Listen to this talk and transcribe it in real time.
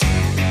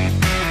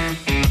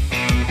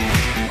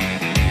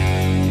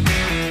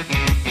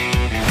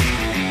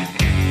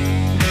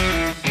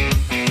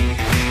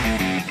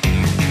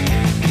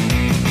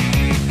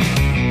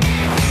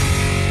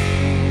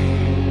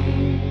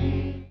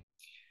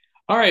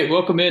All right,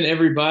 welcome in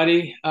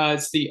everybody.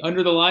 It's the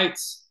Under the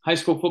Lights High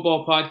School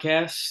Football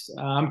Podcast.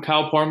 I'm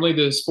Kyle Parmley,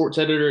 the sports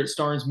editor at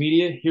Starnes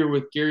Media, here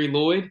with Gary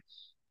Lloyd.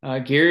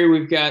 Gary,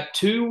 we've got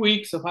 2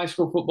 weeks of high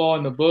school football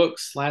in the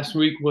books. Last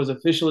week was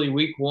officially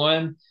week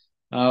one.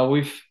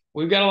 We've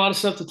got a lot of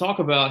stuff to talk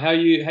about. How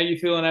you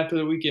feeling after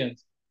the weekend?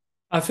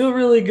 I feel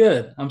really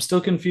good. I'm still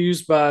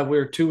confused by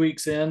we're 2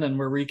 weeks in and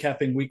we're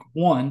recapping week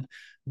one,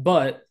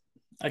 but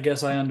I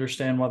guess I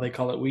understand why they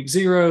call it week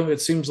zero.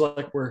 It seems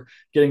like we're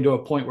getting to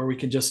a point where we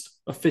can just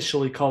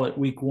officially call it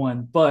week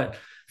one, but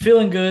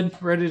feeling good,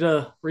 ready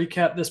to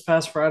recap this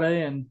past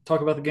Friday and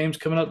talk about the games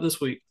coming up this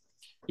week.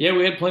 Yeah,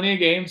 we had plenty of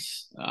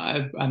games.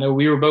 I know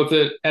we were both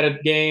at a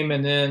game,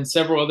 and then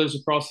several others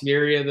across the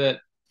area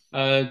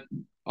that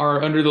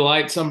are under the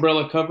lights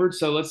umbrella covered.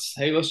 So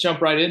let's jump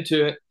right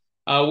into it.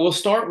 We'll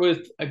start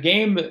with a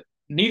game that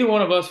neither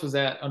one of us was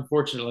at.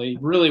 Unfortunately,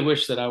 really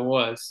wish that I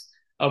was.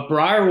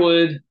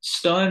 Briarwood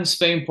stunned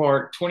Spain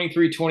Park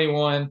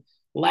 23-21.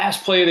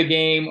 Last play of the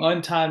game,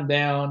 untimed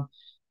down.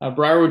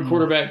 Briarwood Mm.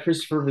 quarterback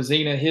Christopher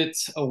Vizina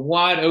hits a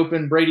wide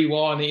open Brady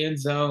Wall in the end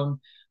zone.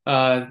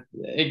 uh,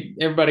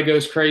 Everybody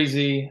goes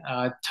crazy.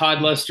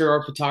 Todd Lester,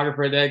 our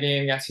photographer at that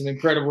game, got some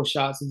incredible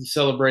shots of the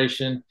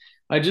celebration.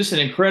 Just an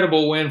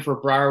incredible win for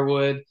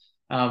Briarwood.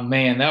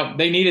 Man, that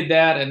they needed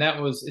that, and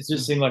that was it.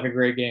 Just seemed like a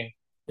great game.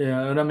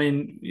 Yeah, and I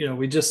mean,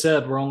 we just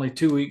said we're only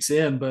 2 weeks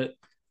in, but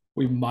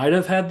we might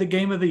have had the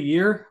game of the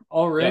year Yep.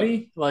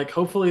 already. Like,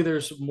 hopefully,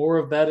 there's more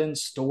of that in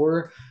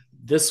store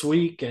this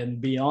week and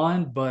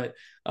beyond. But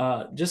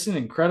just an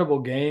incredible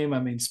game. I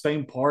mean,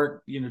 Spain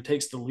Park,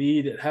 takes the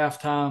lead at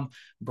halftime.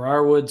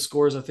 Briarwood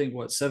scores, I think,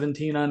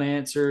 17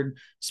 unanswered.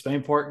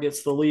 Spain Park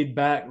gets the lead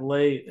back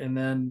late, and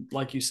then,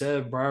 like you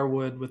said,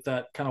 Briarwood with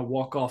that kind of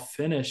walk off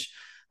finish.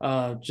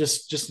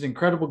 Just an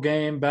incredible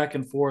game, back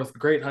and forth.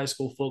 Great high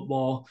school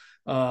football.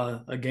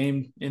 A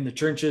game in the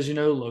trenches,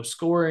 low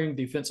scoring,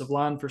 defensive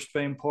line for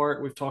Spain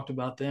Park. We've talked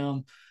about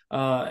them.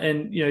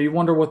 And you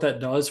wonder what that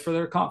does for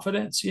their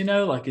confidence,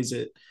 like, is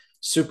it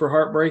super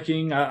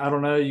heartbreaking? I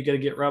don't know. You got to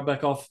get right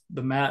back off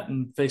the mat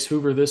and face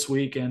Hoover this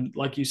week. And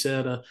like you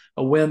said,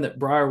 a win that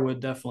Briarwood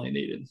definitely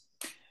needed.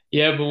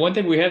 Yeah, but one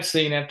thing we have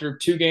seen after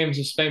two games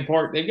of Spain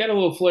Park, they've got a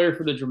little flair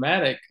for the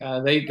dramatic.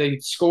 They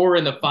score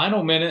in the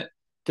final minute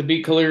to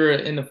beat Calera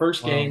in the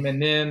first Wow. game, and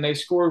then they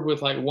scored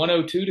with like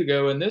 102 to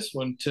go in this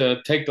one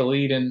to take the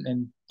lead,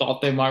 and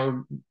thought they might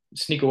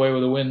sneak away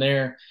with a win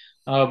there.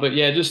 But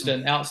yeah, just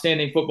an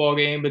outstanding football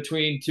game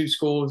between two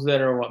schools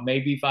that are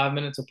maybe 5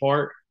 minutes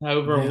apart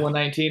over in Yeah.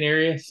 119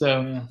 area.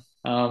 So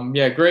Yeah.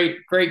 yeah,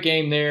 great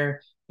game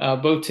there.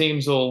 Both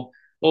teams will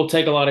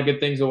take a lot of good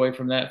things away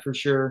from that for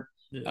sure.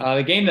 Yeah.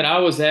 The game that I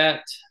was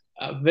at,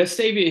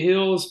 Vestavia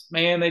Hills,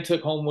 man, they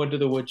took Homewood to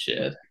the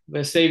woodshed.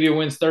 Vestavia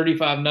wins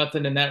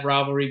 35-0 in that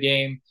rivalry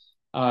game.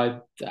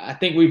 I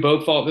think we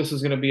both thought this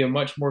was going to be a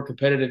much more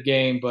competitive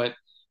game, but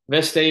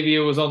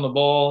Vestavia was on the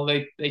ball.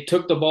 They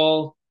took the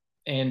ball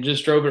and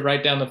just drove it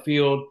right down the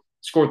field,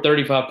 scored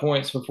 35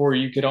 points before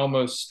you could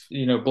almost,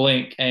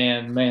 blink.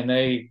 And man,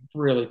 they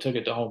really took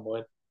it to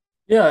Homewood.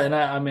 Yeah, and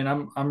I mean,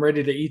 I'm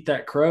ready to eat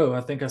that crow. I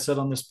think I said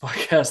on this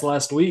podcast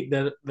last week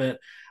that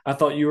I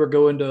thought you were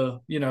going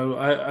to,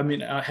 I mean,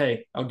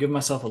 hey, I'll give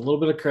myself a little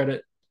bit of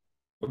credit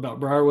about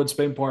Briarwood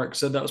Spain Park.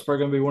 Said that was probably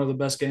going to be one of the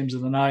best games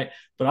of the night,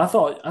 but I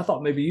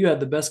thought maybe you had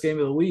the best game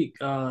of the week.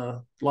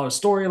 A lot of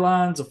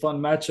storylines, a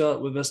fun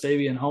matchup with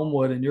Vestavia and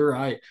Homewood, and you're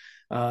right.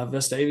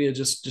 Vestavia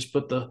just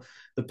put the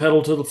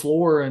pedal to the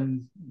floor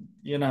and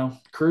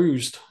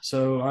cruised.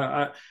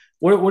 So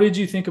what did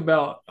you think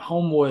about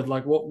Homewood?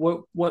 Like,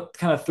 what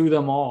kind of threw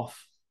them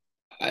off?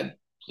 I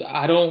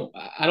I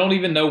don't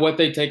even know what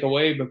they take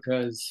away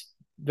because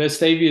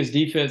Vestavia's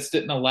defense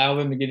didn't allow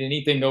them to get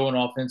anything going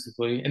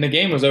offensively, and the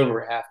game was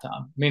over at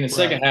halftime. I mean, the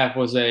second Right. half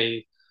was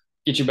a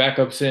get your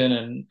backups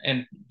in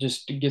and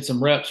just get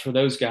some reps for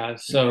those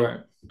guys. So Right.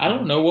 I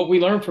don't know what we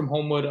learned from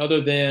Homewood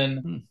other than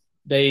Hmm.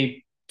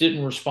 they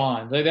didn't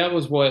respond. That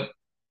was what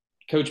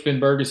Coach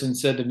Ben Bergeson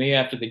said to me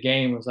after the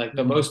game was like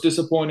the Hmm. most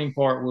disappointing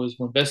part was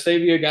when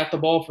Vestavia got the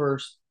ball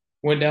first,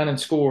 went down and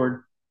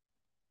scored.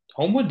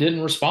 Homewood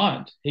didn't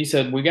respond. He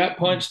said, "We got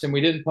Hmm. punched and we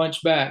didn't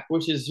punch back,"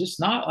 which is just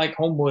not like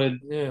Homewood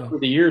Yeah. over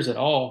the years at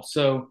all.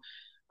 So,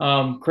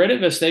 credit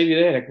Vestavia.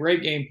 They had a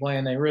great game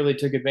plan. They really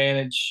took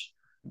advantage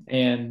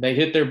and they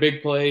hit their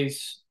big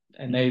plays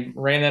and Hmm. they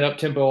ran that up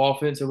tempo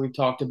offense that we've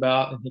talked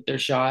about and hit their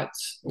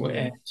shots. Yeah.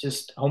 And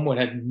just Homewood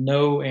had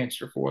no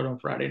answer for it on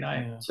Friday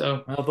night. Yeah.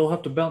 So, Well, they'll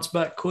have to bounce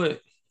back quick.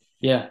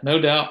 yeah,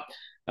 no doubt.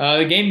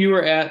 The game you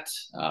were at,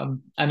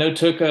 I know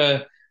took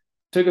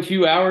a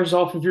few hours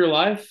off of your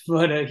life,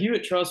 but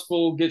Hewitt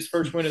Trustful gets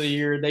first win of the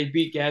year. They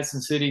beat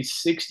Gadsden City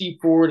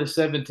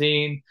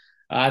 64-17.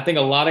 I think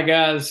a lot of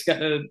guys got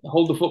to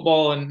hold the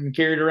football and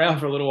carry it around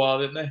for a little while,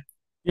 didn't they?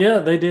 Yeah,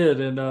 they did.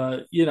 And,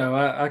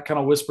 I kind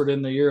of whispered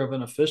in the ear of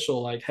an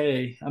official, like,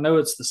 hey, I know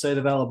it's the state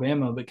of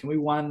Alabama, but can we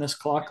wind this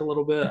clock a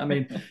little bit? I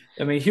mean,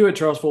 Hewitt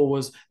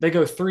Trustful they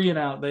go three and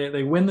out.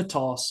 They win the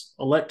toss,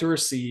 elect to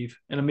receive,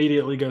 and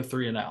immediately go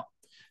three and out.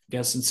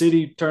 Gaston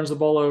City turns the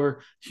ball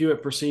over.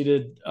 Hewitt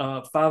proceeded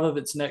 5 of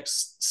its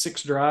next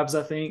 6 drives,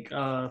 I think,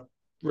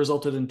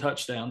 resulted in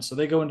touchdowns. So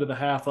they go into the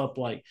half up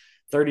like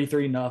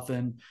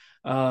 33-0.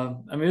 I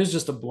mean, it was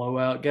just a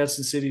blowout.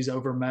 Gadsden City's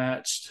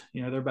overmatched.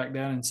 They're back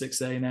down in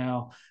 6A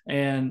now,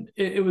 and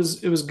it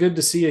was good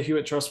to see a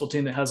Hewitt-Trussville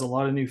team that has a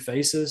lot of new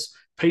faces.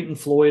 Peyton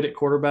Floyd at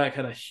quarterback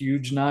had a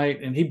huge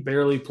night, and he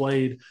barely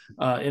played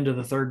into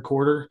the third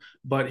quarter,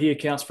 but he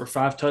accounts for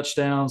 5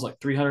 touchdowns, like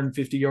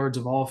 350 yards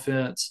of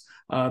offense.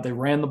 They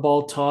ran the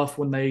ball tough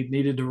when they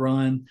needed to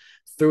run,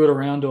 threw it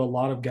around to a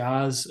lot of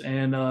guys,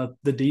 and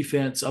the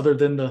defense, other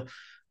than the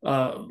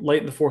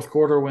late in the fourth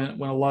quarter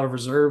when a lot of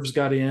reserves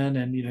got in,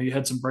 and you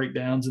had some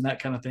breakdowns and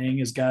that kind of thing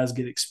as guys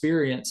get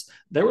experience,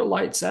 they were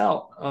lights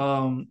out.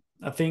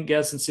 I think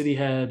Gadsden City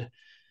had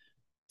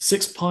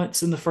 6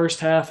 punts in the first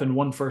half and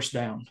 1 first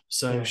down.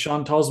 So Yeah.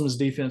 Sean Talsman's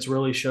defense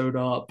really showed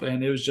up,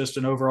 and it was just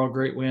an overall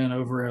great win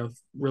over a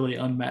really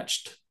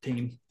unmatched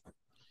team.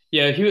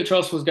 Yeah,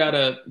 Hewitt-Trussville's got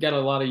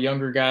a lot of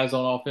younger guys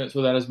on offense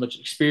without as much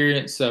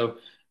experience, so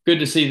good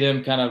to see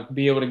them kind of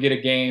be able to get a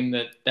game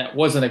that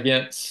wasn't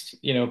against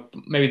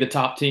maybe the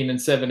top team in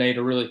 7A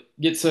to really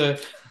get some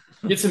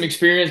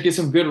experience, get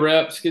some good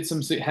reps,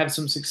 have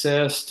some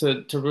success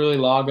to really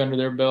log under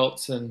their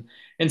belts and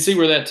see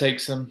where that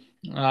takes them.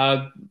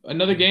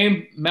 Another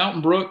game,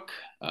 Mountain Brook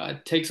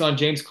takes on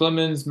James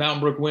Clemens.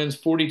 Mountain Brook wins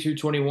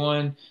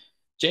 42-21.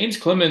 James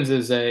Clemens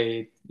is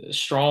a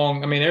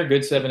strong. I mean, they're a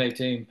good 7A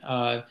team.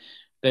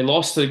 They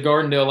lost to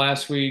Gardendale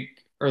last week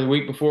or the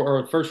week before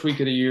or first week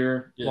of the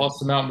year. Yeah. Lost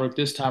to Mountain Brook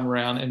this time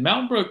around, and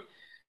Mountain Brook.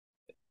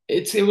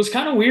 It was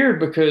kind of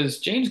weird because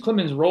James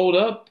Clemens rolled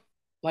up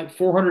like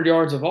 400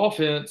 yards of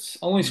offense,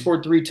 only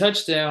scored 3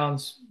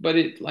 touchdowns, but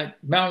it like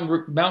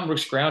Mountain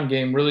Brook's ground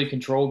game really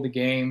controlled the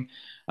game.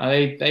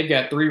 They've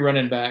got 3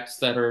 running backs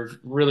that are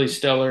really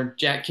stellar.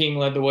 Jack King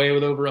led the way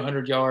with over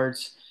 100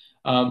 yards.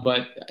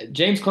 But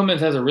James Clemens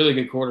has a really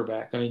good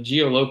quarterback. I mean,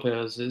 Gio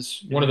Lopez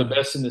is one of the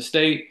Yeah. best in the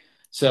state.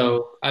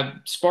 So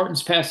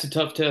Spartans passed a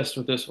tough test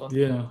with this one.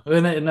 Yeah,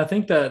 and I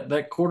think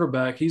that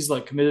quarterback, he's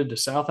like committed to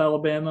South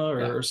Alabama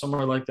Yeah. or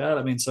somewhere like that.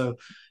 I mean, so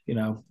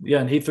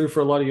yeah, and he threw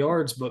for a lot of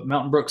yards, but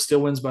Mountain Brook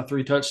still wins by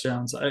 3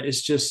 touchdowns.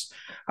 It's just,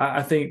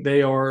 I think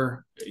they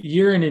are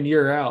year in and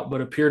year out,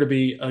 but appear to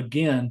be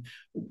again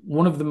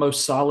one of the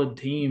most solid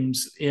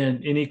teams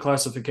in any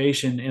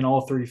classification in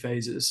all 3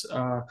 phases.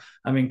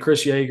 I mean,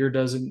 Chris Yeager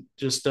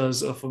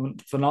does a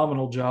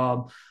phenomenal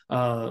job.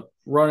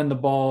 Running the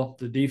ball,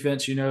 the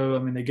defense, I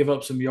mean, they give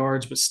up some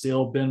yards, but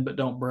still bend but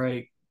don't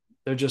break.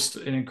 They're just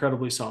an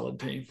incredibly solid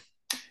team.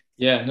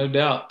 Yeah, no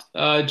doubt.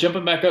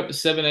 Jumping back up to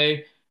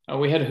 7A,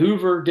 we had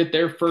Hoover get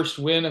their first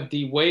win of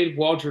the Wade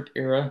Waldrop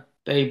era.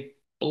 They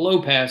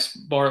blow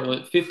past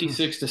Bartlett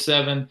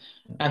 56-7.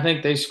 I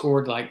think they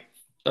scored like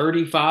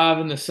 35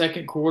 in the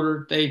second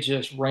quarter. They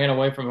just ran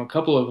away from a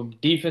couple of them.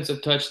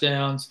 Defensive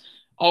touchdowns,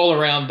 all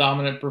around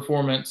dominant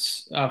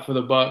performance for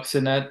the Bucks,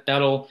 and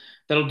that'll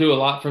do a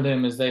lot for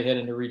them as they head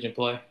into region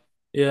play.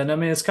 Yeah, and I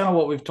mean it's kind of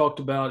what we've talked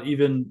about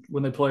even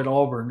when they played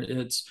Auburn.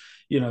 It's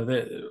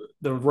the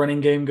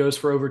running game goes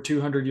for over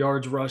 200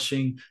 yards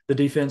rushing. The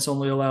defense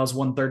only allows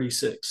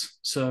 136.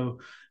 So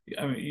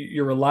I mean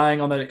you're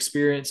relying on that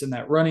experience in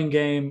that running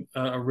game.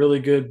 A really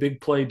good big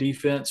play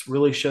defense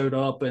really showed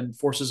up and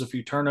forces a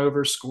few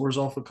turnovers, scores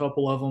off a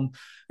couple of them.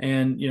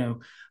 And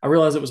I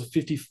realize it was a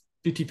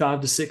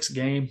 55-6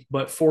 game,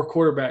 but 4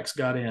 quarterbacks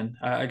got in.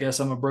 I guess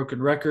I'm a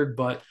broken record,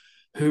 but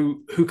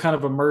who kind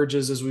of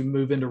emerges as we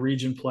move into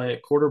region play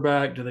at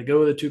quarterback? Do they go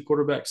with a 2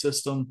 quarterback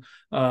system?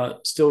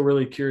 Still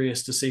really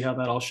curious to see how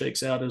that all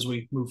shakes out as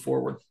we move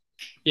forward.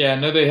 Yeah,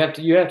 no, you have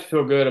to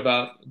feel good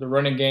about the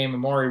running game.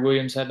 Amari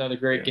Williams had another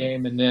great Yeah.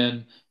 game, and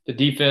then the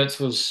defense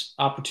was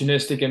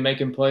opportunistic in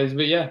making plays.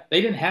 But yeah,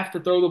 they didn't have to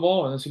throw the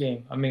ball in this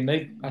game. I mean,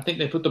 I think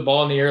they put the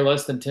ball in the air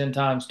less than 10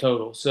 times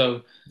total.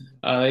 So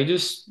they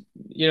just,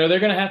 they're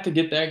going to have to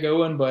get that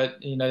going. But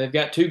they've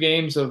got 2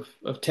 games of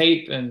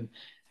tape and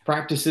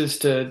practices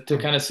to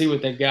kind of see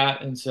what they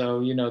got, and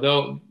so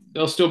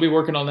they'll still be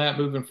working on that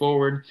moving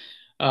forward.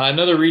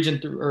 Another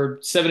or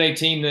 7A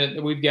team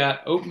that we've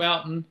got, Oak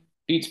Mountain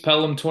beats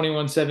Pelham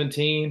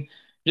 21-17.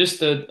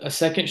 Just a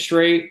second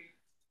straight,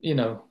 kind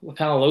of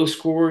low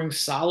scoring,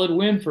 solid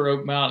win for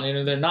Oak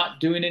Mountain. They're not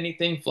doing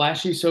anything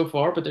flashy so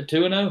far, but they're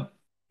 2-0.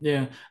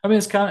 Yeah, I mean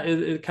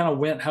it kind of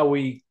went how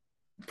we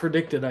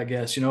predicted, I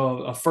guess.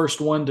 A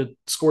first one to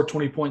score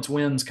 20 points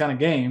wins kind of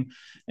game.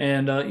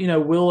 And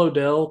Will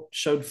Odell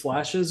showed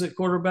flashes at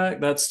quarterback.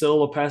 That's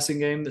still a passing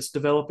game that's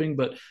developing,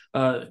 but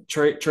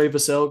Trey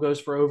Vassell goes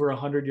for over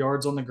 100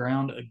 yards on the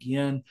ground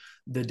again.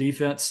 The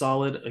defense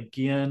solid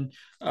again.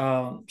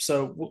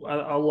 So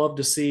I love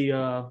to see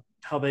how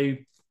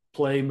they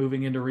play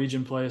moving into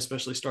region play,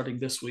 especially starting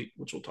this week,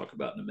 which we'll talk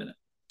about in a minute.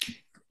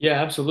 Yeah,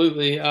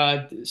 absolutely.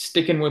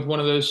 Sticking with one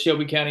of those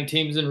Shelby County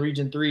teams in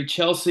Region 3,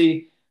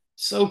 Chelsea,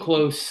 so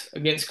close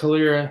against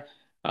Calera.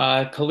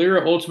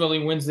 Calera ultimately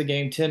wins the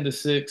game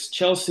 10-6.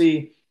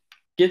 Chelsea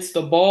gets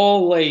the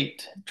ball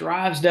late,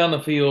 drives down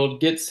the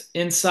field, gets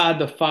inside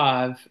the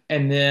 5,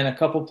 and then a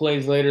couple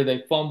plays later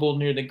they fumble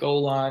near the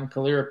goal line.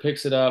 Kalira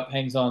picks it up,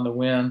 hangs on to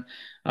win.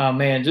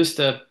 Man, just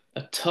a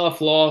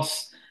tough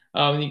loss.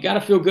 You got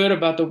to feel good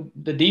about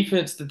the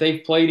defense that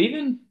they've played.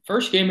 Even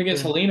first game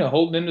against Yeah, Helena,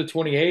 holding them to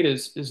 28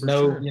 is for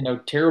no sure.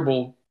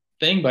 terrible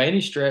thing by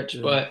any stretch.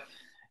 Yeah. But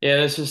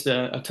yeah, it's just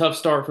a tough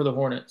start for the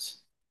Hornets.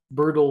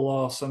 Brutal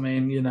loss. I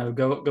mean,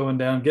 going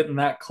down, getting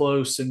that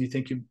close, and you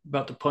think you're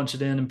about to punch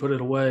it in and put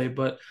it away.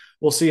 But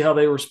we'll see how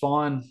they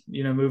respond.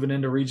 Moving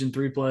into Region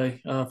Three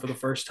play for the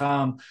first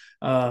time.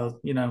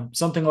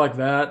 Something like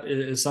that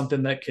is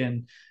something that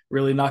can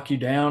really knock you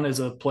down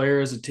as a player,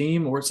 as a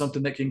team, or it's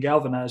something that can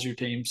galvanize your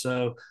team.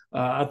 So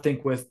I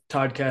think with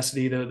Todd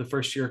Cassidy, the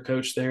first year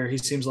coach there, he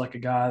seems like a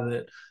guy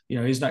that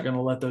he's not going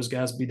to let those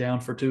guys be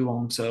down for too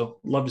long. So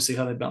love to see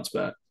how they bounce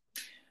back.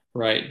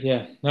 Right.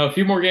 Yeah. Now, a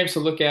few more games to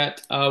look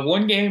at.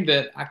 One game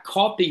that I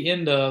caught the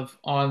end of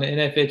on the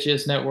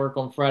NFHS network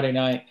on Friday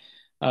night.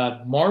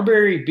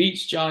 Marbury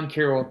beats John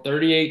Carroll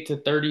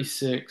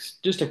 38-36.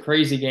 Just a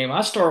crazy game.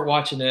 I start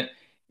watching it.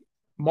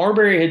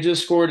 Marbury had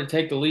just scored to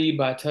take the lead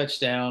by a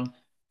touchdown.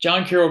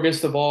 John Carroll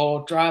gets the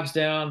ball, drives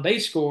down, they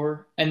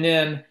score, and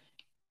then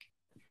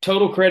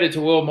total credit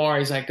to Will Maher.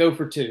 He's like, go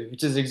for two,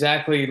 which is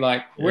exactly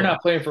like we're Yeah.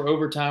 not playing for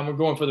overtime. We're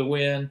going for the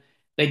win.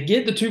 They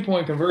get the 2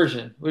 point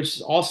conversion, which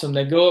is awesome.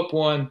 They go up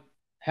one.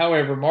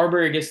 However,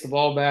 Marbury gets the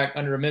ball back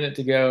under a minute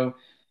to go,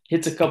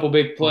 hits a couple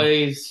big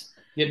plays,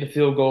 get in the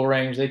field goal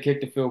range. They kick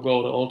the field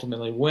goal to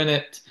ultimately win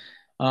it.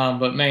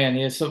 But man,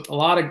 it's a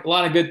lot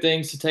of good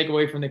things to take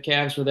away from the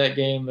Cavs for that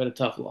game, but a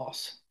tough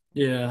loss.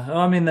 Yeah,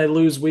 I mean they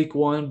lose week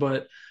one,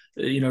 but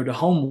to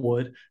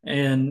Homewood,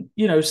 and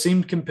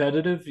seemed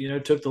competitive.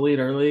 Took the lead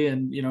early,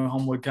 and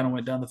Homewood kind of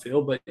went down the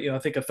field. But I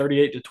think a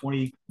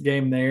 38-20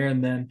 game there,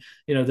 and then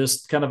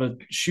this kind of a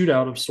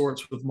shootout of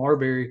sorts with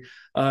Marbury.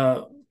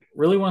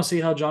 Really want to see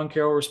how John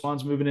Carroll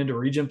responds moving into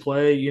region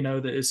play.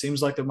 That it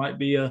seems like there might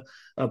be a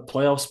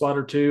playoff spot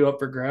or two up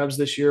for grabs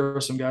this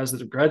year. Some guys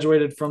that have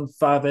graduated from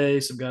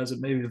 5A, some guys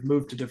that maybe have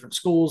moved to different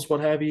schools,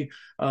 what have you.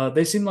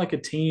 They seem like a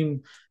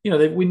team.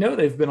 We know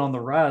they've been on the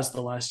rise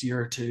the last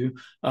year or two.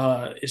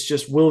 It's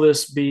just, will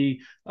this be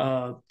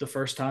the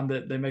first time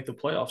that they make the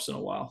playoffs in a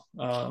while?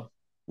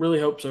 Really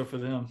hope so for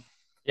them.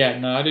 Yeah,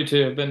 no, I do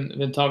too. I've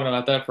been talking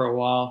about that for a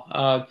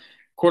while.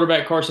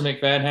 Quarterback Carson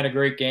McFadden had a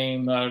great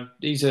game.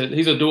 He's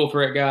a dual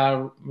threat guy,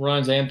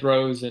 runs and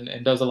throws,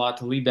 and does a lot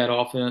to lead that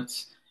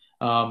offense.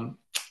 Want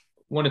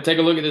to take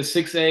a look at the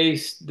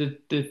 6A, the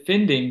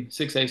defending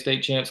 6A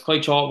state champs,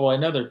 Clay Chalkboy,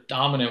 another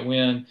dominant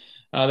win.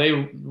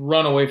 They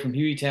run away from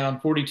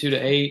Hueytown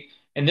 42-8.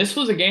 And this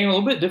was a game a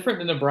little bit different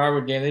than the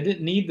Briarwood game. They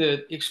didn't need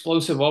the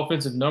explosive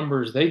offensive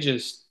numbers. They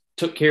just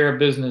took care of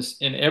business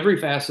in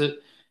every facet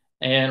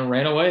and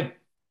ran away.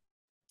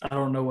 I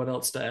don't know what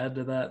else to add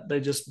to that. They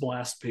just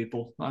blast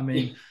people. I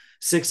mean,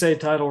 6A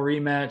title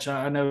rematch.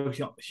 I know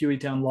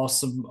Hueytown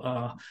lost some.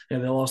 They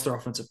lost their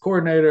offensive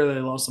coordinator. They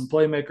lost some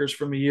playmakers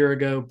from a year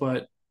ago,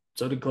 but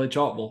so did Clay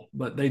Chalkville.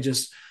 But they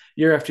just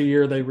year after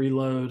year they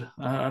reload.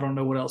 I don't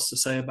know what else to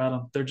say about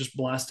them. They're just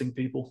blasting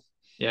people.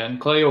 Yeah,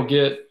 and Clay will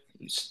get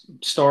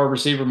star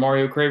receiver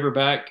Mario Craver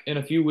back in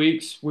a few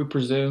weeks, we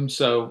presume.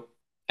 So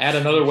add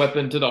another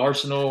weapon to the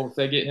arsenal if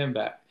they get him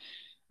back.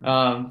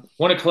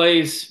 One of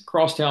Clay's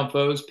crosstown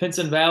foes,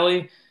 Pinson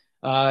Valley,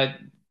 uh,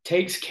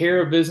 takes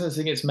care of business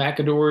against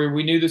McAdory.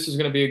 We knew this was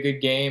going to be a good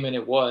game, and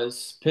it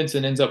was.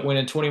 Pinson ends up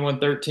winning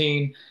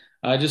 21-13.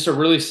 Just a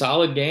really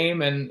solid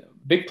game and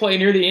big play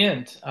near the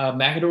end.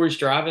 McAdory's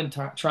driving,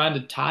 trying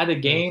to tie the Yeah.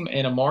 game,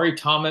 and Amari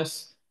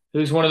Thomas,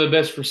 who's one of the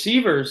best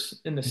receivers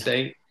in the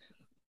state,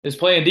 is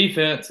playing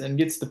defense and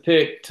gets the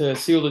pick to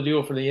seal the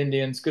deal for the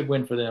Indians. Good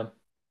win for them.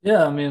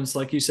 Yeah, I mean, it's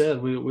like you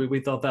said, we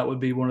thought that would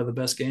be one of the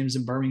best games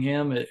in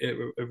Birmingham.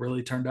 It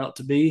really turned out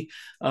to be.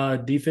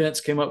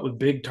 Defense came up with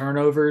big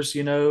turnovers.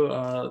 I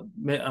don't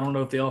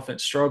know if the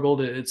offense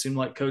struggled. It seemed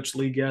like Coach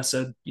Lee Guess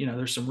said,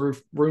 there's some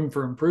room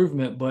for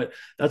improvement, but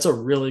that's a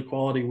really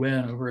quality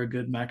win over a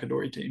good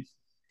McAdory team.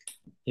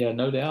 Yeah,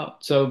 no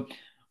doubt. So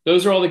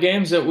those are all the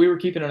games that we were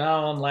keeping an eye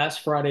on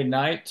last Friday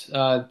night.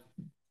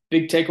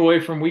 Big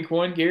takeaway from week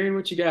one, Gary,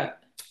 what you got?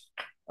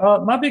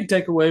 My big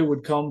takeaway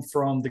would come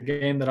from the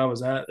game that I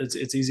was at.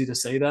 It's easy to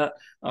say that,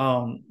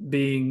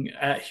 being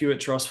at Hewitt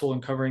Trustful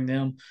and covering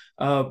them.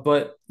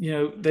 But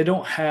they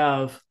don't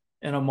have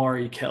an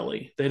Amari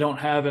Kelly. They don't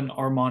have an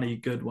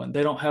Armani Goodwin.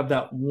 They don't have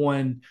that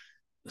one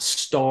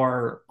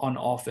star on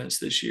offense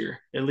this year,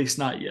 at least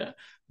not yet.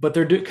 But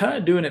they're kind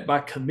of doing it by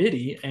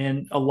committee,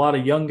 and a lot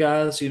of young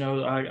guys.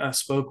 I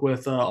spoke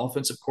with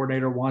offensive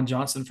coordinator Juan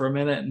Johnson for a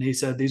minute, and he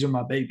said these are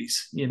my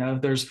babies.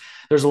 There's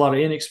a lot of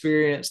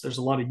inexperience. There's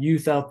a lot of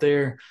youth out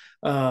there.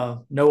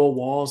 Noah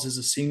Walls is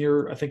a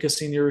senior, I think a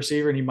senior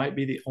receiver, and he might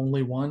be the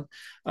only one.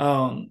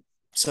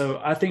 So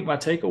I think my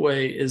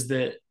takeaway is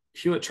that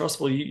Hewitt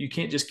Trustful, you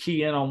can't just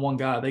key in on one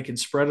guy. They can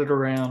spread it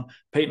around.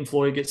 Peyton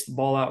Floyd gets the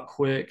ball out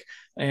quick,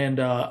 and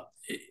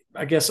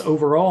I guess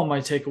overall, my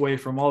takeaway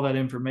from all that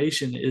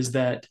information is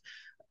that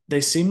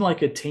they seem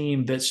like a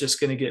team that's just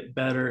going to get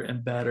better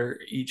and better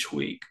each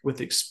week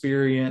with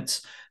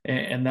experience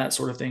and that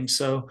sort of thing.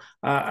 So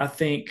I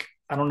think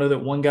I don't know that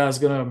one guy's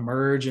going to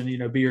emerge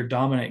and be your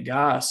dominant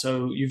guy.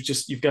 So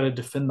you've got to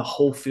defend the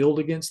whole field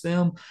against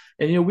them.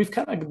 And we've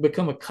kind of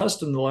become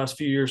accustomed the last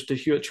few years to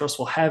Hewitt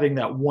Trustful having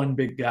that one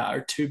big guy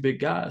or two big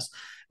guys.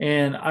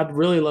 And I'd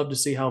really love to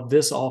see how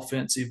this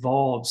offense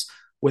evolves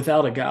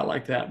without a guy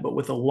like that, but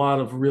with a lot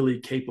of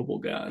really capable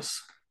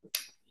guys.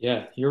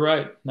 Yeah, you're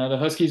right. Now the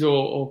Huskies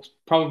will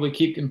probably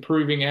keep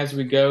improving as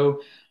we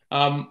go.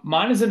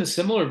 Mine is in a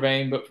similar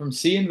vein, but from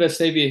seeing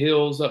Vestavia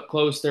Hills up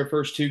close their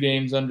first two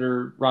games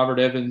under Robert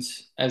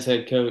Evans as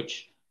head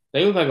coach,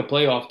 they look like a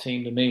playoff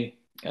team to me.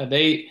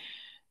 They're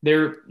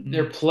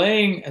Mm.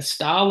 playing a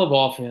style of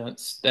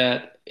offense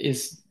that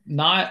is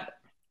not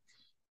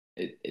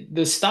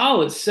the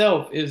style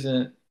itself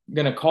isn't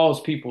going to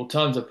cause people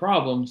tons of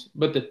problems,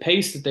 but the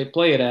pace that they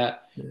play it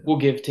at Yeah. will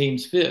give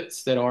teams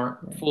fits that aren't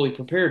Right. fully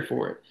prepared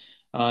for it.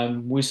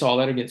 We saw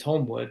that against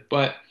Homewood,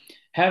 but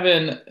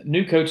having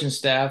new coaching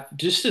staff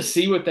just to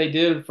see what they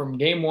did from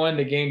game one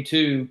to game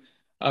two,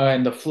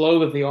 and the flow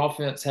that the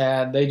offense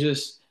had,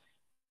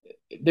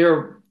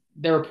 they're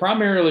a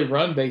primarily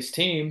run based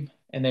team,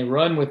 and they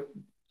run with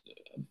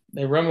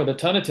a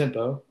ton of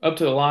tempo up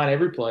to the line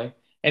every play,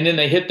 and then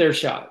they hit their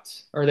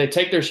shots or they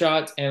take their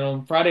shots, and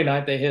on Friday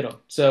night they hit them.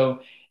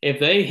 So if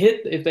they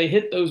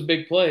hit those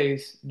big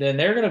plays, then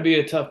they're going to be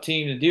a tough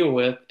team to deal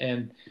with.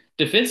 And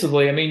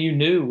defensively, I mean, you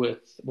knew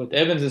with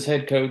Evans as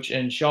head coach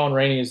and Sean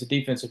Rainey as the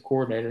defensive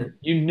coordinator,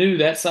 you knew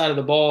that side of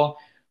the ball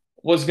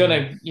was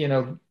going Yeah.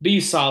 to be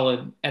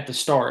solid at the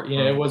start. It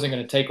Right. wasn't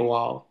going to take a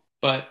while,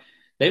 but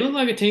they look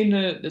like a team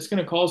that's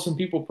going to cause some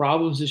people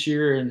problems this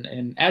year.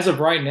 And as of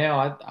right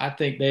now, I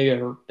think they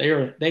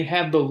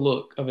have the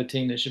look of a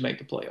team that should make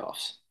the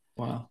playoffs.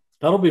 Wow.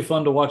 That'll be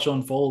fun to watch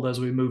unfold as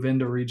we move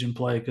into region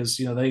play because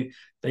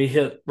they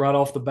hit right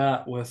off the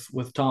bat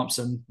with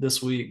Thompson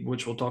this week,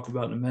 which we'll talk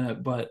about in a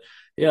minute. But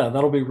yeah,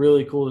 that'll be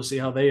really cool to see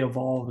how they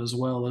evolve as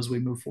well as we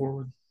move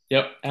forward.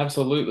 Yep,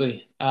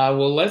 absolutely.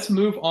 Well, let's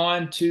move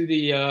on to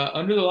the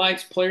Under the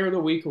Lights Player of the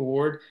Week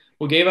award.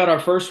 We gave out our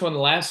first one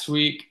last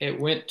week. It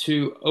went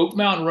to Oak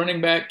Mountain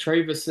running back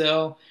Trey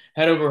Vassell.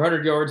 Had over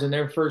 100 yards in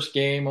their first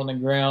game on the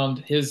ground.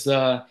 His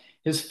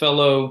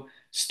fellow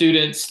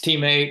students,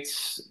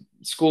 teammates,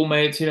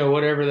 schoolmates,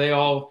 whatever, they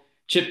all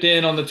chipped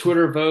in on the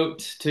Twitter vote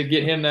to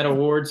get him that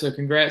award. So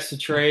congrats to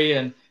Trey,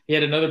 and he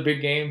had another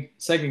big game,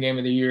 second game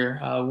of the year.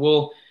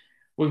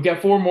 We've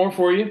got four more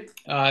for you.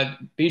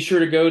 Be sure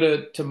to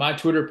go to my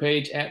Twitter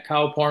page at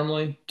Kyle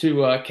Parmley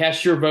to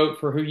cast your vote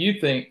for who you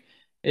think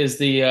is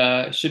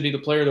the should be the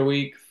player of the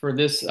week for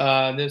this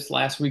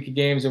last week of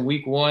games in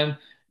week one.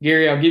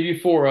 Gary, I'll give you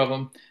four of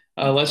them.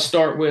 Let's Okay.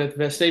 start with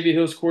Vestavia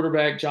Hills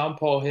quarterback John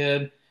Paul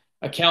Head.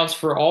 Accounts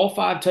for all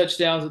five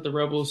touchdowns that the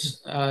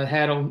Rebels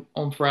had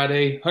on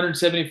Friday.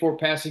 174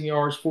 passing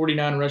yards,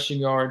 49 rushing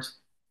yards.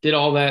 Did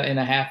all that in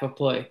a half a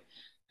play.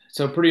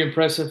 So pretty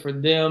impressive for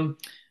them.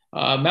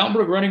 Mountain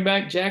Brook running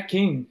back Jack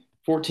King,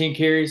 14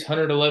 carries,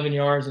 111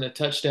 yards, and a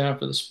touchdown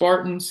for the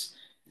Spartans.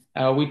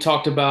 We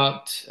talked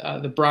about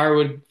the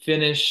Briarwood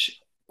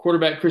finish.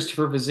 Quarterback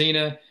Christopher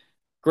Vizina,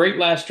 great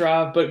last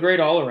drive, but great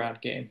all-around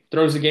game.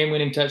 Throws a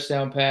game-winning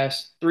touchdown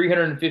pass,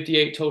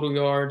 358 total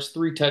yards,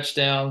 three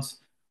touchdowns,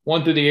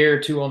 one through the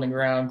air, two on the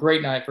ground.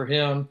 Great night for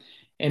him.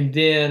 And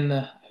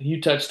then you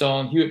touched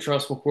on Hewitt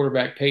Trustful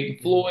quarterback Peyton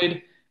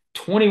Floyd,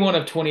 21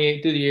 of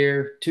 28 through the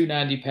air,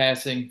 290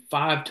 passing,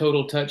 five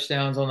total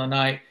touchdowns on the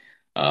night.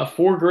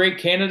 Four great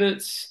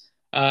candidates.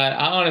 I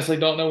honestly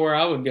don't know where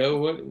I would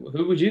go.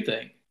 Who would you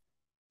think?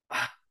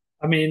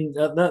 I mean,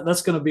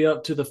 that's going to be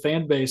up to the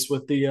fan base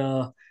with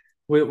the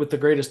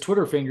greatest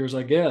Twitter fingers,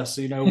 I guess.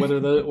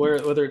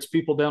 Whether it's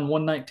people down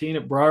 119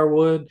 at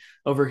Briarwood,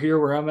 over here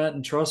where I'm at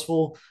in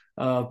Trustful,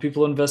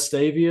 people in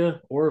Vestavia,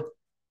 or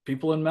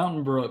people in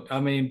Mountain Brook. I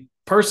mean,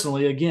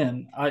 personally,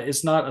 again,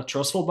 it's not a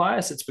Trustful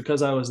bias. It's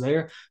because I was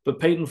there. But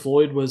Peyton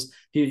Floyd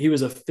he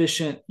was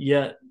efficient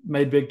yet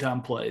made big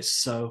time plays.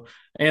 So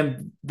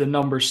and the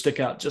numbers stick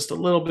out just a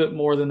little bit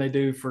more than they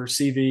do for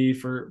CV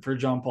for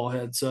John Paul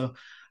Head. So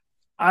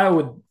I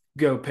would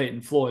go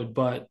Peyton Floyd,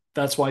 but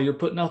that's why you're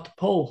putting out the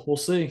poll. We'll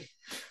see.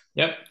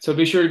 Yep. So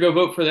be sure to go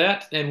vote for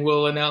that, and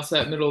we'll announce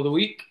that middle of the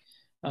week.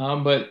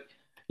 But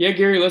yeah,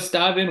 Gary, let's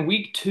dive in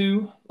week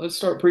two. Let's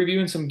start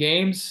previewing some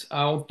games.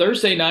 On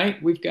Thursday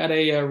night, we've got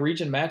a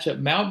region matchup: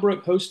 Mount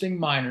Brook hosting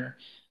Minor.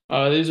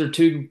 These are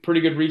two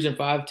pretty good Region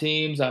 5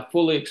 teams. I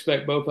fully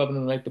expect both of them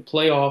to make the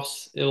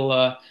playoffs.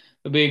 It'll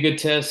be a good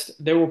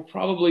test. There will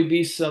probably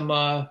be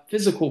some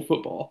physical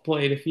football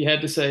played, if you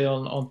had to say,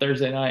 on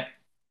Thursday night.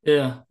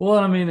 Yeah. Well,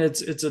 I mean,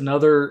 it's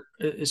another.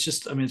 It's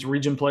just. I mean, it's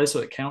region play, so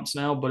it counts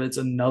now. But it's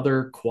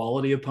another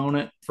quality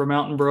opponent for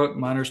Mountain Brook.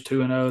 Miners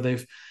 2-0.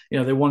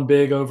 They won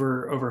big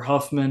over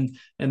Huffman,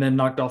 and then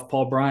knocked off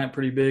Paul Bryant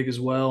pretty big as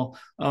well.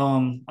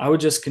 I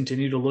would just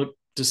continue to look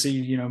to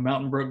see.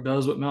 Mountain Brook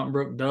does what Mountain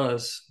Brook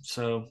does.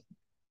 So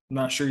I'm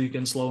not sure you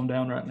can slow them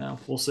down right now.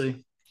 We'll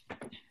see.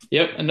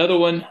 Yep, another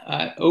one.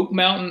 Oak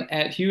Mountain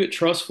at Hewitt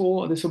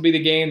Trustful. This will be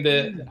the game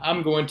that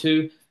I'm going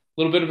to. A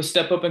little bit of a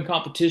step up in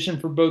competition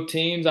for both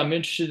teams. I'm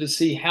interested to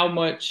see how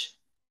much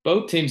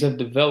both teams have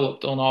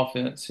developed on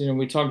offense.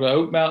 We talked about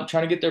Oak Mountain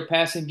trying to get their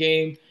passing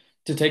game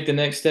to take the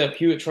next step.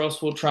 Hewitt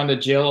Trustful trying to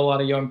gel a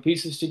lot of young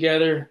pieces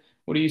together.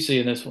 What do you see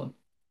in this one?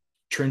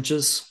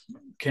 Trenches.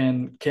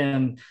 Can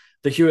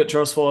the Hewitt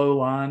Trustful O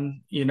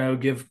line,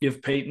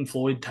 give Peyton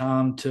Floyd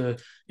time to,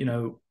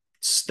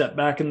 step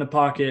back in the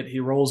pocket.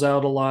 He rolls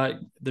out a lot.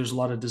 There's a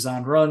lot of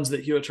designed runs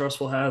that Hewitt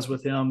Trustful has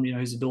with him.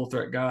 He's a dual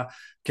threat guy.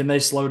 Can they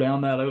slow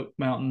down that Oak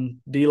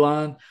Mountain D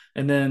line?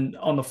 And then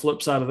on the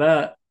flip side of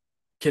that,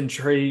 can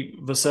Trey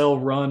Vassell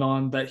run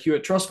on that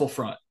Hewitt Trustful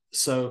front?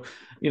 So,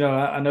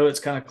 I know it's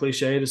kind of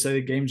cliche to say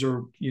the games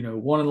are,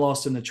 won and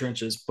lost in the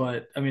trenches,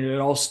 but I mean, it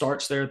all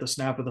starts there at the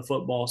snap of the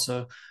football.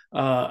 So,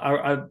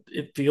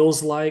 it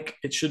feels like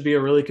it should be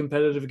a really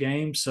competitive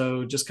game.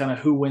 So, just kind of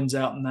who wins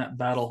out in that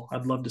battle,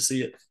 I'd love to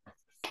see it.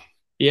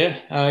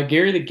 Yeah,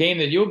 Gary, the game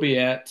that you'll be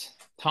at,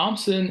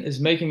 Thompson is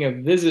making a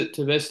visit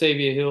to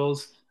Vestavia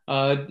Hills.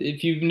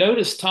 If you've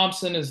noticed,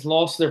 Thompson has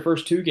lost their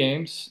first two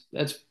games.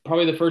 That's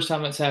probably the first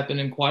time that's happened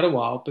in quite a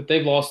while, but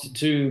they've lost to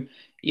two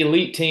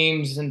elite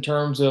teams in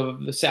terms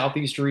of the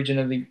southeast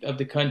region of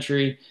the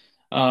country.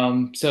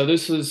 So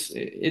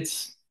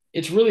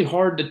it's really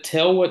hard to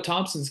tell what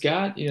Thompson's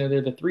got.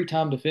 They're the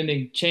three-time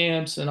defending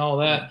champs and all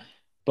that,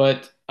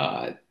 but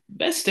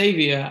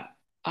Vestavia,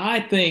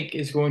 I think,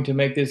 is going to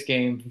make this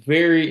game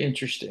very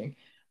interesting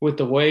with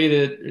the way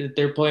that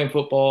they're playing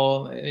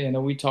football.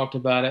 We talked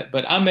about it,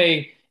 but I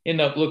may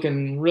end up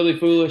looking really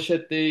foolish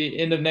at the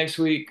end of next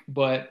week.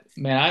 But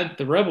man,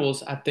 the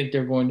Rebels, I think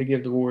they're going to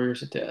give the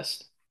Warriors a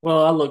test.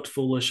 Well, I looked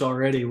foolish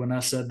already when I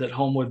said that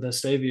Homewood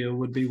Vestavia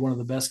would be one of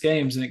the best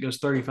games, and it goes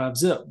 35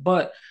 zip.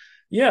 But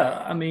yeah,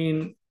 I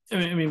mean,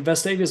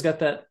 Vestavia's got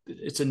that.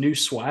 It's a new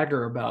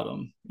swagger about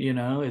them.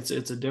 It's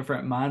a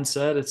different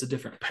mindset. It's a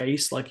different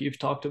pace, like you've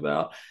talked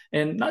about,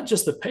 and not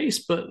just the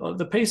pace, but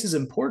the pace is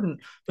important.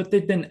 But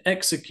they've been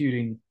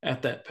executing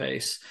at that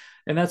pace,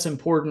 and that's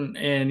important.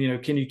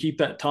 And can you keep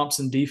that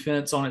Thompson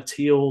defense on its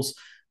heels?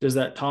 Does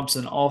that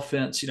Thompson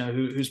offense,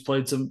 who's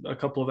played a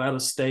couple of out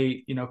of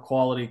state,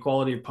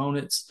 quality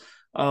opponents.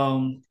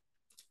 Um,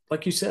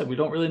 like you said, we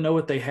don't really know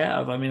what they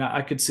have. I mean,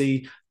 I could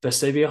see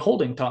Vestavia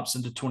holding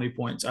Thompson to 20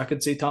 points. I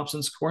could see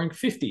Thompson scoring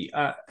 50.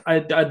 I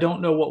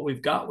don't know what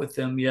we've got with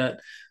them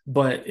yet,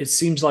 but it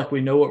seems like we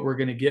know what we're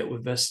going to get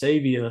with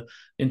Vestavia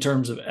in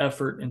terms of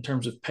effort, in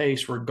terms of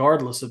pace,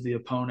 regardless of the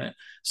opponent.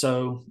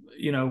 So,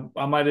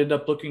 I might end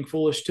up looking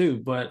foolish too,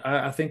 but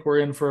I think we're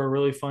in for a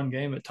really fun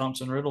game at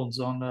Thompson Riddles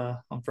on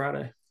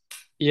Friday.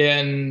 Yeah,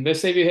 and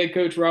Vestavia head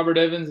coach Robert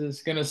Evans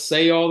is going to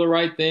say all the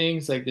right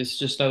things. Like, this is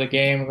just another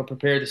game. We're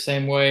prepared the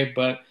same way.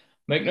 But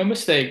make no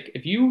mistake,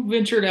 if you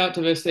ventured out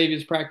to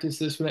Vestavia's practice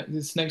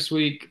this next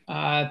week,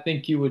 I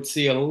think you would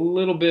see a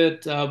little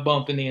bit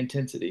bump in the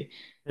intensity.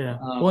 Yeah.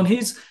 Well, Um,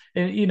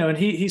 and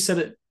he said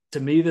it to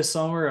me this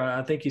summer.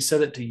 I think he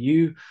said it to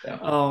you.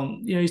 yeah.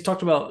 He's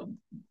talked about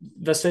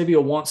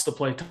Vestavia wants to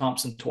play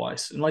Thompson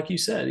twice, and like you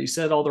said, he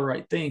said all the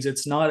right things.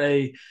 It's not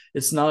a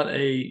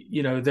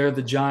they're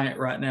the giant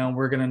right now and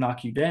we're going to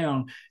knock you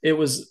down. It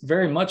was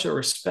very much a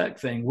respect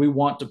thing. We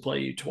want to play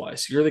you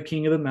twice. You're the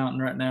king of the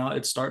mountain right now.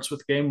 It starts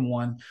with game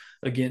one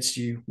against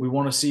you. We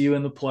want to see you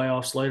in the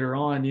playoffs later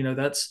on.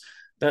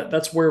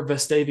 That's where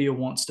Vestavia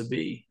wants to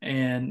be.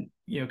 And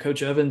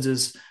Coach Evans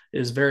is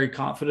very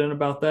confident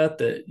about that.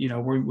 That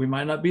we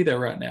might not be there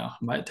right now.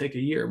 It might take a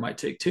year, it might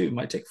take two, it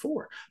might take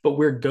four, but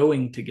we're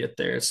going to get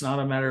there. It's not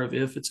a matter of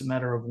if, it's a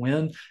matter of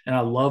when. And I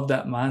love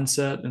that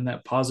mindset and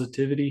that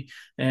positivity.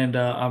 And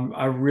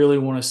I really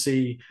want to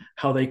see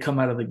how they come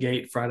out of the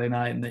gate Friday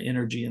night and the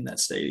energy in that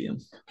stadium.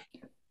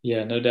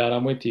 Yeah, no doubt.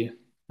 I'm with you.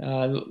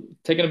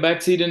 Taking a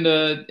backseat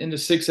into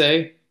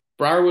 6A,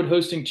 Briarwood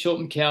hosting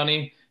Chilton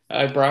County.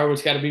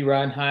 Briarwood's got to be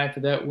riding high for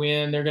that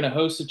win. They're going to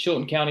host a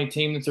Chilton County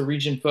team that's a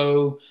region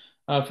foe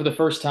for the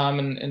first time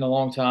in a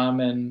long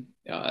time. And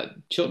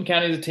Chilton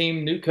County is a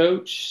team, new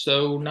coach,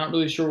 so not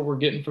really sure what we're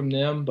getting from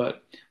them,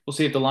 but we'll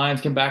see if the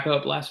Lions can back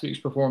up last week's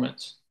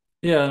performance.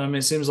 Yeah, I mean,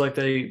 it seems like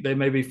they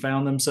maybe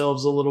found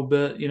themselves a little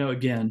bit.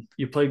 Again,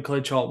 you played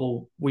Clay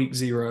Chalkville week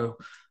zero.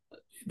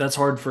 That's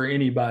hard for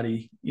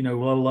anybody, let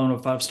alone a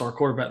five-star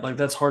quarterback. Like,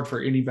 that's hard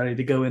for anybody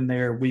to go in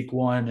there week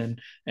one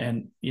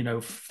and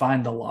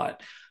find a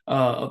lot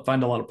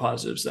of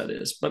positives, that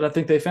is. But I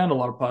think they found a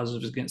lot of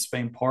positives against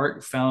Spain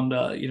Park, found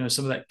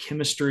some of that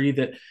chemistry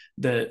that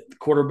the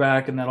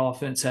quarterback and that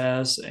offense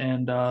has.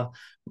 And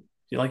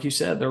like you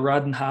said, they're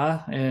riding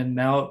high, and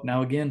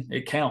now again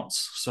it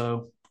counts.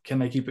 So can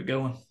they keep it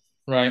going?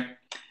 Right.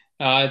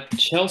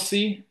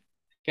 Chelsea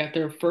got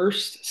their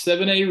first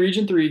 7A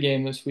Region 3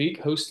 game this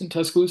week, hosting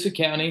Tuscaloosa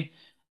County.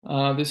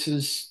 This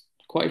is,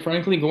 quite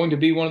frankly, going to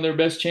be one of their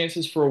best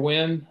chances for a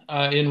win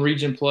in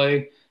region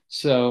play.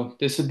 So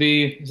this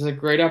is a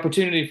great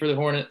opportunity for the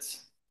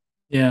Hornets.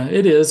 Yeah,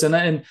 it is.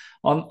 And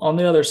on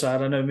the other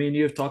side, I know me and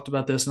you have talked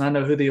about this, and I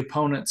know who the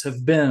opponents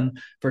have been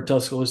for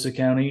Tuscaloosa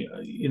County.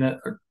 You know,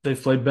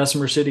 they've played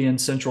Bessemer City and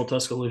Central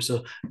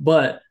Tuscaloosa,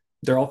 but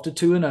they're off to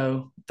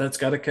 2-0. That's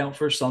got to count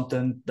for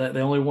something. That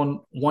they only won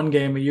one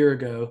game a year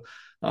ago.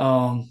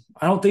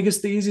 I don't think it's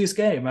the easiest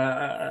game.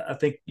 I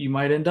think you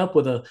might end up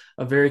with a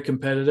very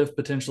competitive,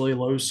 potentially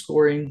low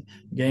scoring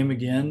game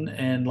again.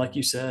 And like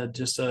you said,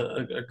 just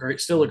a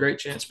great, still a great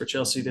chance for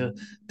Chelsea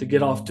to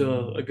get off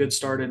to a good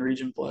start in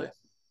region play.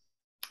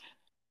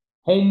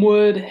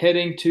 Homewood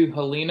heading to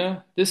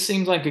Helena. This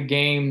seems like a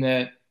game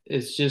that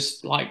is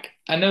just like,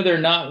 I know they're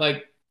not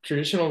like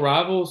traditional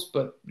rivals,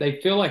 but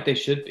they feel like they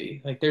should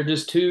be. Like they're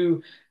just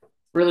two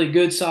really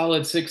good,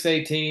 solid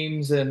 6A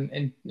teams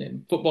and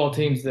football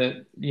teams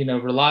that,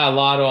 rely a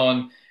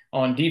lot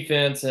on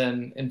defense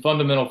and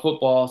fundamental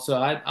football. So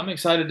I'm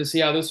excited to see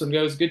how this one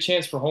goes. Good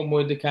chance for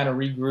Homewood to kind of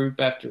regroup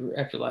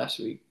after last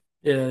week.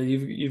 Yeah,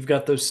 you've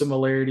got those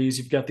similarities.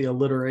 You've got the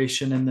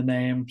alliteration in the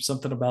name.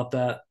 Something about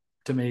that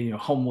to me,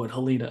 Homewood,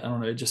 Helena. I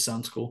don't know. It just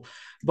sounds cool,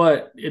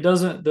 but it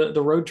doesn't.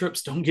 The road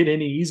trips don't get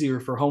any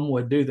easier for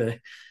Homewood, do they?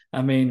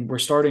 I mean, we're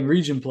starting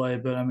region play,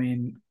 but I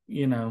mean,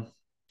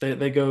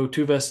 they go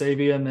to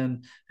Vestavia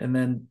and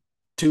then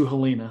to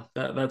Helena.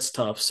 That's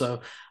tough.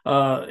 So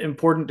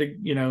important to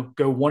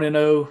go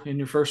 1-0 in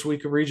your first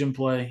week of region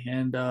play,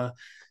 and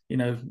you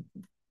know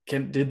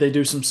did they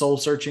do some soul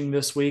searching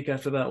this week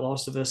after that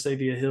loss to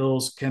Vestavia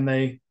Hills? Can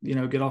they,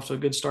 get off to a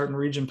good start in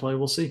region play?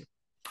 We'll see.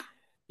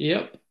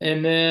 Yep.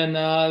 And then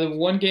the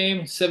one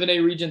game,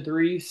 7A Region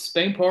 3,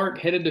 Spain Park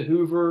headed to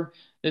Hoover.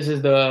 This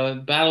is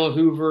the Battle of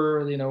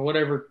Hoover,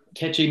 whatever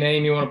catchy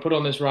name you want to put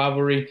on this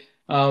rivalry.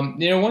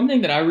 One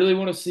thing that I really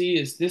want to see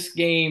is this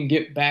game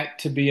get back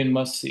to being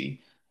must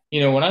see.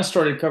 When I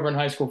started covering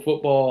high school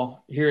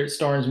football here at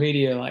Starnes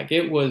Media, like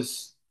it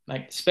was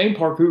like Spain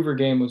Park Hoover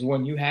game was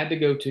one you had to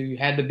go to, you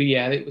had to be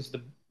at. It was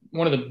the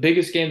one of the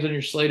biggest games on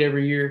your slate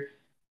every year.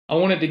 I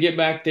wanted to get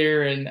back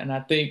there, and I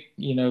think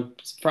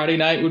Friday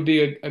night would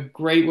be a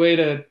great way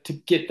to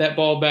get that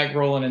ball back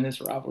rolling in this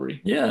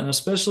rivalry. Yeah, and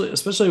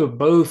especially with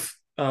both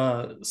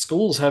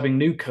schools having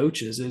new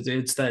coaches,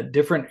 it's that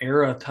different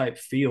era type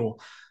feel.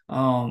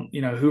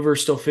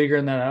 Hoover's still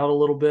figuring that out a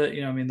little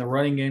bit. I mean, the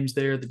running game's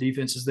there, the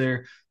defense is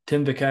there.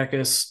 Tim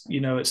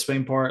Vikakis, at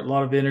Spain Park, a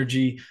lot of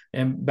energy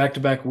and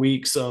back-to-back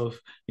weeks of,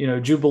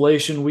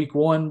 jubilation. Week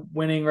one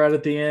winning right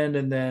at the end,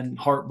 and then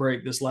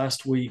heartbreak this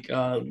last week,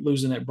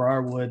 losing at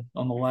Briarwood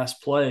on the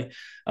last play.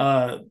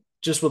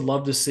 Just would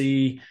love to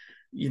see,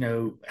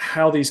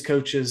 how these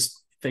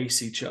coaches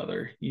face each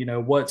other.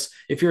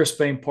 If you're a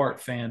Spain Park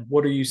fan,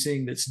 what are you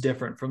seeing that's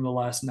different from the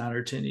last 9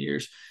 or 10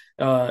 years?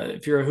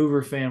 If you're a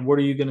Hoover fan, what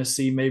are you going to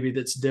see maybe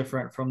that's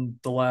different from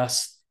the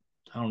last,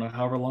 I don't know,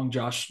 however long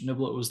Josh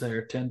Niblett was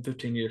there, 10,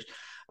 15 years.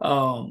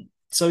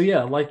 So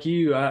yeah, like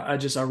you, I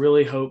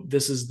really hope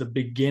this is the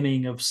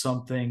beginning of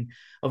something,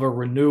 of a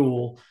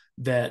renewal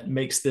that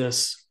makes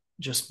this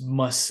just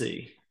must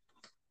see.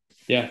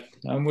 Yeah,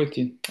 I'm with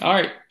you. All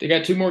right, they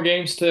got two more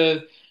games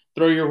to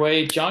throw your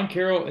way. John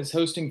Carroll is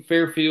hosting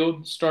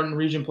Fairfield, starting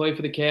region play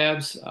for the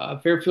Cavs.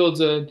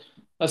 Fairfield's a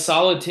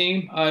solid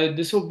team.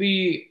 This will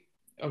be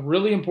a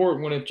really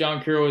important one if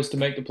John Carroll is to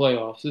make the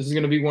playoffs. This is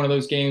going to be one of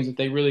those games that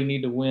they really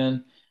need to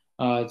win.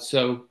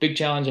 So big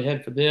challenge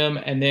ahead for them.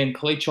 And then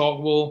Clay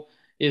Chalkville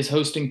is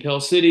hosting Pell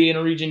City in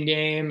a region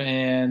game,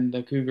 and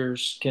the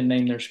Cougars can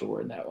name their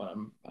score in that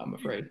one. I'm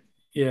afraid.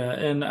 Yeah,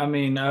 and I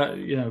mean,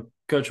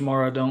 Coach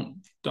Mara,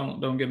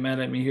 don't get mad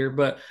at me here,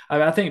 but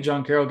I think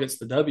John Carroll gets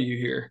the W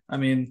here. I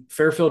mean,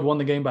 Fairfield won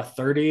the game by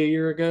 30 a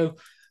year ago,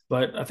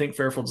 but I think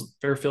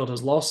Fairfield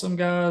has lost some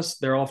guys.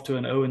 They're off to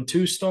an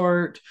 0-2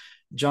 start.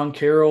 John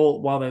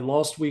Carroll, while they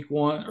lost week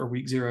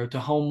 0 to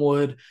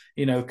Homewood,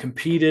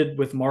 competed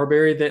with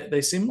Marbury. That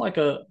they seem like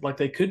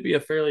they could be a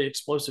fairly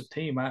explosive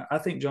team. I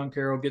think John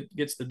Carroll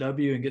gets the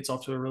W and gets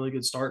off to a really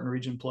good start in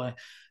region play.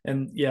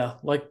 And yeah,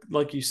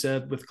 like you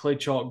said, with Clay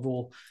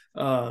Chalkville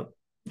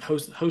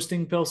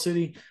hosting Pell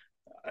City,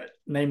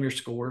 name your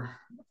score.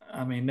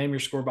 I mean, name your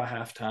score by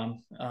halftime.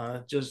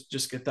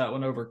 Just get that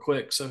one over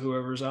quick, so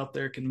whoever's out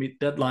there can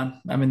meet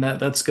deadline. I mean,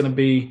 that's going to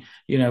be,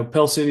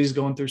 Pell City's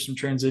going through some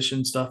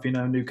transition stuff,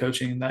 new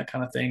coaching and that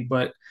kind of thing.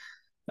 But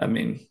I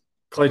mean,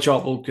 Clay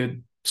Chalkville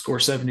could score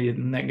 70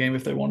 in that game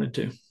if they wanted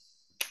to.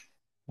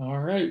 All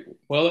right.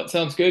 Well, that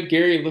sounds good,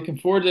 Gary. Looking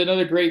forward to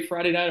another great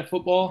Friday night of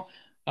football.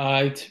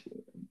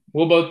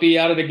 We'll both be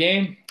out of the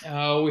game.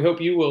 We hope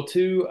you will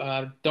too.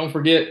 Don't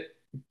forget,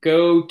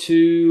 go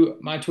to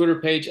my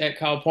Twitter page at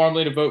Kyle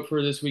Parmley to vote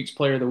for this week's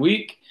Player of the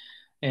Week.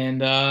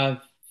 And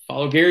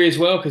follow Gary as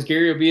well, because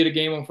Gary will be at a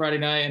game on Friday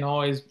night and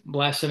always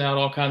blasting out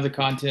all kinds of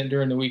content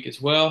during the week as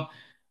well.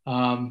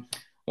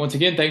 Once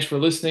again, thanks for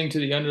listening to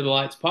the Under the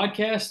Lights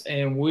podcast,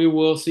 and we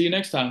will see you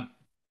next time.